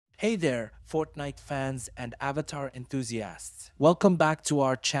Hey there, Fortnite fans and Avatar enthusiasts. Welcome back to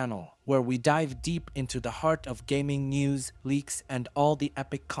our channel, where we dive deep into the heart of gaming news, leaks, and all the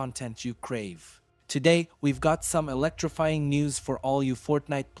epic content you crave. Today, we've got some electrifying news for all you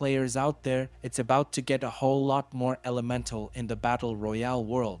Fortnite players out there. It's about to get a whole lot more elemental in the Battle Royale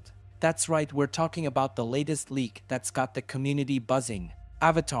world. That's right, we're talking about the latest leak that's got the community buzzing.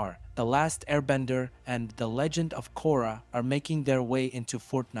 Avatar, The Last Airbender, and The Legend of Korra are making their way into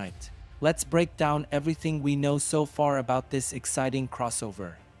Fortnite. Let's break down everything we know so far about this exciting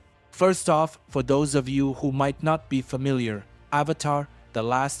crossover. First off, for those of you who might not be familiar, Avatar, The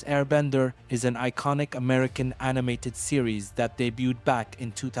Last Airbender is an iconic American animated series that debuted back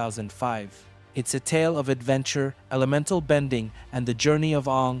in 2005. It's a tale of adventure, elemental bending, and the journey of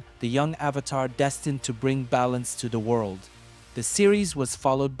Aang, the young avatar destined to bring balance to the world. The series was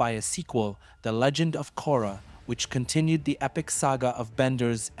followed by a sequel, The Legend of Korra, which continued the epic saga of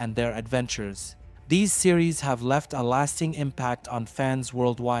benders and their adventures. These series have left a lasting impact on fans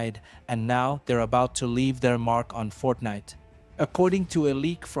worldwide, and now they're about to leave their mark on Fortnite. According to a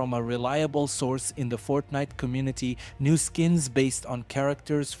leak from a reliable source in the Fortnite community, new skins based on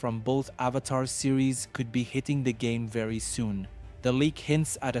characters from both Avatar series could be hitting the game very soon. The leak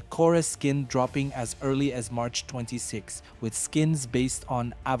hints at a Korra skin dropping as early as March 26, with skins based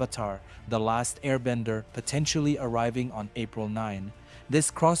on Avatar, The Last Airbender, potentially arriving on April 9.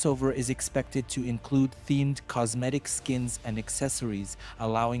 This crossover is expected to include themed cosmetic skins and accessories,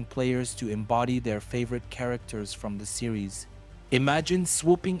 allowing players to embody their favorite characters from the series. Imagine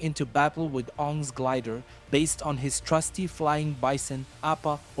swooping into battle with Aang's glider based on his trusty flying bison,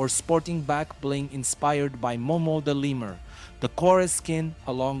 Appa, or sporting back bling inspired by Momo the lemur. The Korra skin,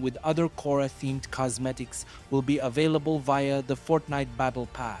 along with other Korra-themed cosmetics, will be available via the Fortnite Battle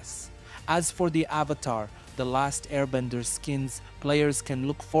Pass. As for the Avatar, The Last Airbender skins, players can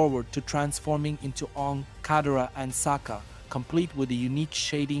look forward to transforming into Aang, Katara, and Sokka, complete with the unique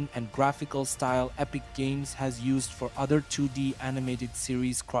shading and graphical style Epic Games has used for other 2D animated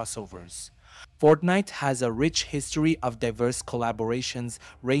series crossovers. Fortnite has a rich history of diverse collaborations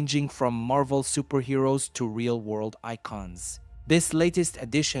ranging from Marvel superheroes to real-world icons. This latest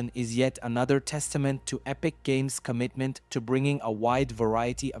addition is yet another testament to Epic Games' commitment to bringing a wide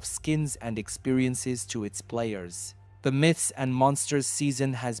variety of skins and experiences to its players. The Myths and Monsters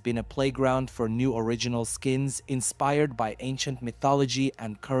season has been a playground for new original skins inspired by ancient mythology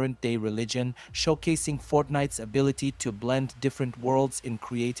and current-day religion, showcasing Fortnite's ability to blend different worlds in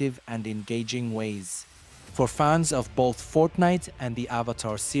creative and engaging ways. For fans of both Fortnite and the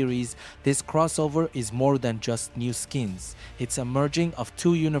Avatar series, this crossover is more than just new skins. It's a merging of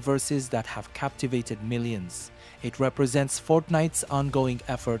two universes that have captivated millions. It represents Fortnite's ongoing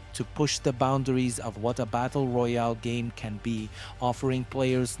effort to push the boundaries of what a battle royale game can be, offering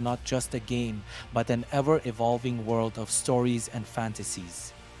players not just a game, but an ever-evolving world of stories and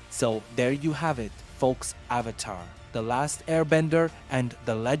fantasies. So there you have it, folks. Avatar, The Last Airbender, and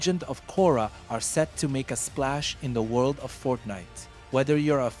The Legend of Korra are set to make a splash in the world of Fortnite. Whether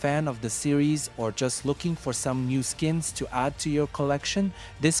you're a fan of the series or just looking for some new skins to add to your collection,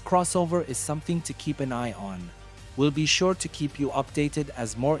 this crossover is something to keep an eye on. We'll be sure to keep you updated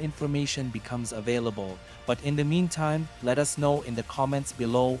as more information becomes available, but in the meantime, let us know in the comments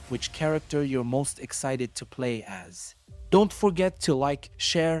below which character you're most excited to play as. Don't forget to like,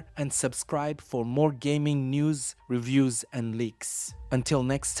 share, and subscribe for more gaming news, reviews, and leaks. Until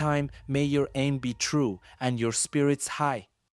next time, may your aim be true and your spirits high.